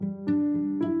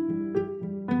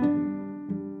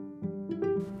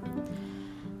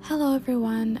Hello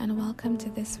everyone, and welcome to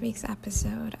this week's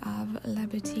episode of La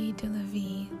Beauté de la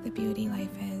Vie, The Beauty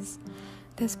Life Is.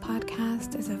 This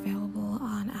podcast is available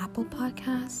on Apple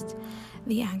Podcast,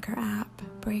 the Anchor app,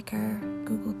 Breaker,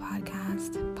 Google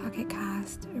Podcast, Pocket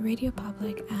Cast, Radio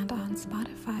Public, and on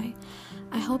Spotify.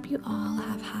 I hope you all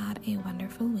have had a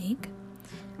wonderful week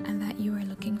and that you are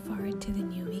looking forward to the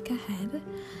new week ahead.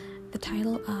 The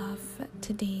title of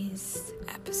today's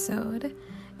episode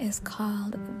is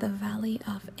called The Valley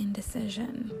of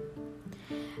Indecision.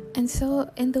 And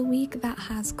so in the week that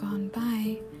has gone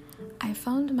by, I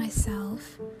found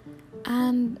myself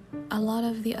and a lot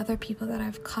of the other people that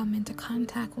I've come into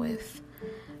contact with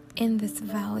in this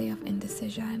valley of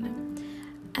indecision.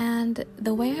 And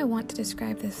the way I want to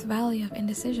describe this valley of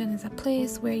indecision is a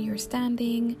place where you're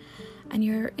standing and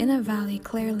you're in a valley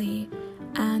clearly,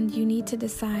 and you need to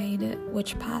decide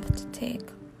which path to take.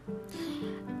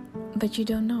 But you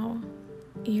don't know.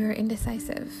 You're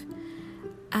indecisive.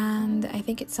 And I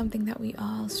think it's something that we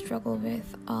all struggle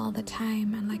with all the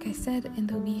time. And like I said, in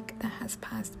the week that has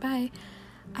passed by,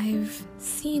 I've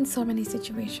seen so many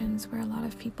situations where a lot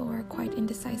of people were quite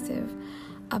indecisive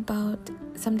about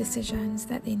some decisions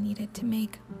that they needed to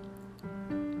make.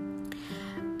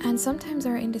 And sometimes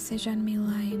our indecision may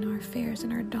lie in our fears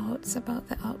and our doubts about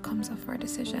the outcomes of our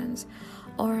decisions,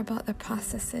 or about the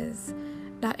processes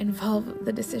that involve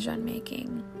the decision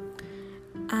making.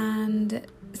 And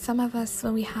some of us,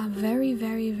 when we have very,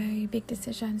 very, very big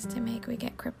decisions to make, we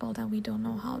get crippled and we don't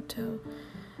know how to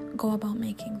go about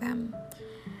making them.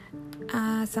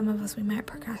 Some of us, we might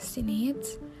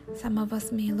procrastinate. Some of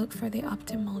us may look for the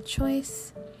optimal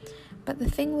choice. But the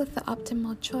thing with the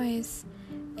optimal choice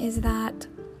is that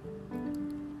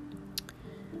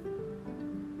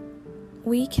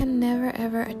we can never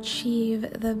ever achieve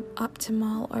the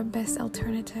optimal or best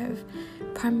alternative,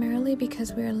 primarily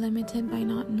because we are limited by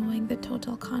not knowing the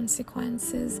total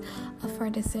consequences of our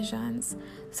decisions.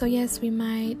 So yes, we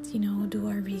might, do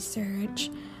our research.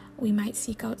 We might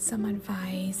seek out some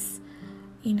advice.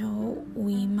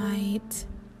 We might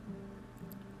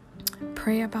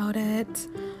pray about it.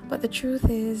 But the truth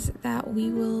is that we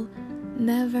will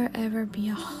never ever be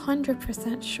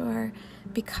 100% sure,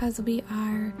 because we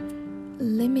are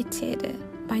limited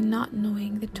by not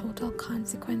knowing the total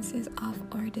consequences of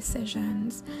our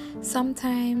decisions.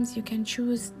 Sometimes you can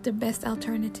choose the best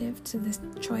alternative to this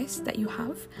choice that you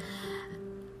have,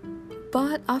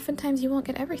 but oftentimes you won't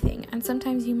get everything, and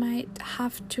sometimes you might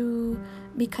have to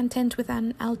be content with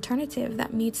an alternative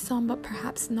that meets some but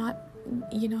perhaps not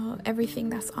everything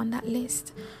that's on that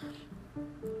list.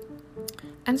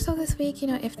 And so this week,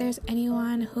 if there's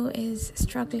anyone who is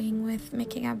struggling with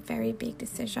making a very big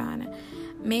decision,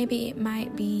 maybe it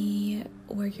might be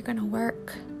where you're going to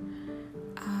work,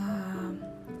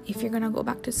 if you're going to go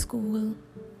back to school,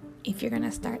 if you're going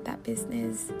to start that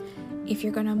business, if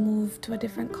you're going to move to a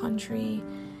different country,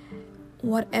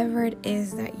 whatever it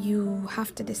is that you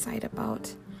have to decide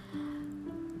about.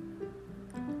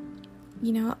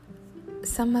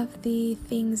 Some of the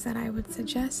things that I would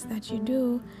suggest that you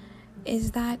do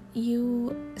is that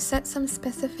you set some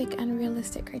specific and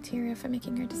realistic criteria for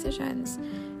making your decisions.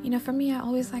 For me, I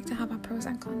always like to have a pros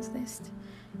and cons list.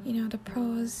 The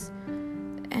pros,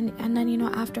 and then,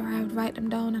 after I would write them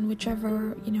down, and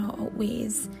whichever,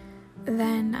 outweighs,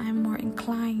 then I'm more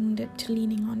inclined to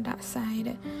leaning on that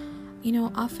side.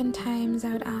 Oftentimes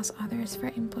I would ask others for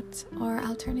input or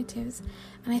alternatives.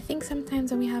 And I think sometimes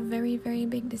when we have very, very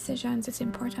big decisions, it's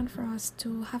important for us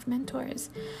to have mentors.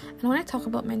 And when I talk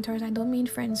about mentors, I don't mean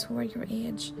friends who are your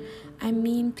age. I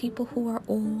mean people who are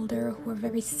older, who are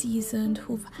very seasoned,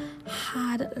 who've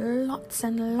had lots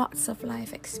and lots of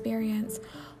life experience,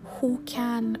 who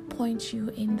can point you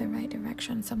in the right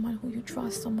direction, someone who you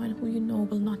trust, someone who you know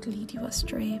will not lead you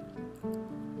astray.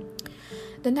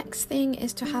 The next thing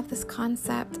is to have this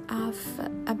concept of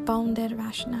a bounded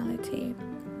rationality.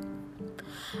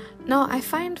 Now, I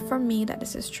find for me that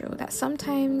this is true, that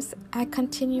sometimes I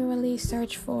continually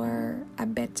search for a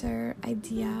better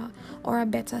idea or a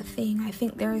better thing. I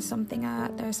think there is something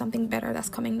better that's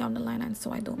coming down the line, and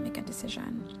so I don't make a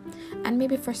decision. And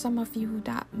maybe for some of you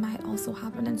that might also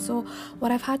happen. And so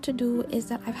what I've had to do is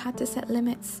that I've had to set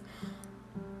limits.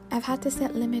 I've had to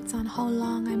set limits on how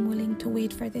long I'm willing to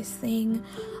wait for this thing,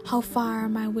 how far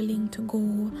am I willing to go,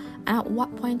 and at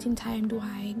what point in time do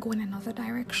I go in another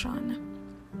direction.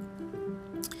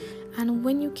 And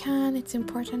when you can, it's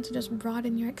important to just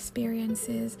broaden your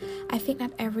experiences. I think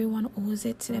that everyone owes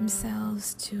it to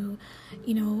themselves to,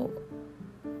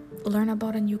 learn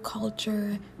about a new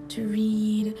culture, to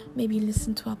read, maybe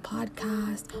listen to a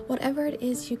podcast, whatever it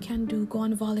is you can do. Go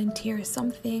and volunteer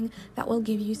something that will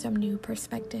give you some new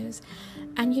perspectives,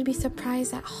 and you'd be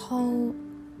surprised at how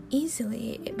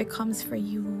easily it becomes for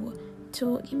you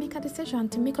to make a decision,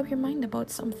 to make up your mind about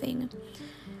something.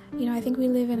 I think we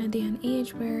live in a day and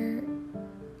age where,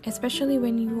 especially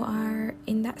when you are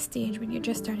in that stage when you're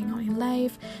just starting out in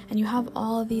life and you have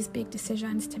all these big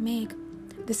decisions to make,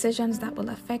 decisions that will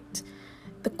affect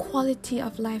the quality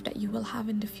of life that you will have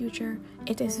in the future,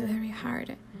 it is very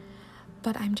hard.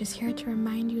 But I'm just here to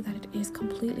remind you that it is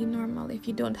completely normal if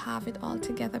you don't have it all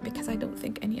together, because I don't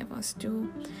think any of us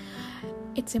do.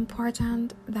 It's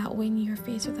important that when you're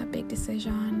faced with a big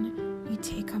decision, you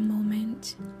take a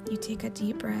moment, you take a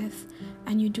deep breath,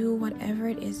 and you do whatever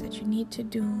it is that you need to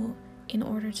do in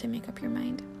order to make up your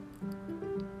mind.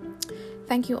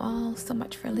 Thank you all so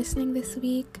much for listening this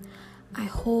week. I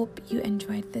hope you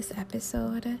enjoyed this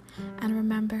episode, and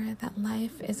remember that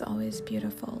life is always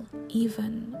beautiful,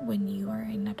 even when you are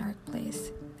in a dark place.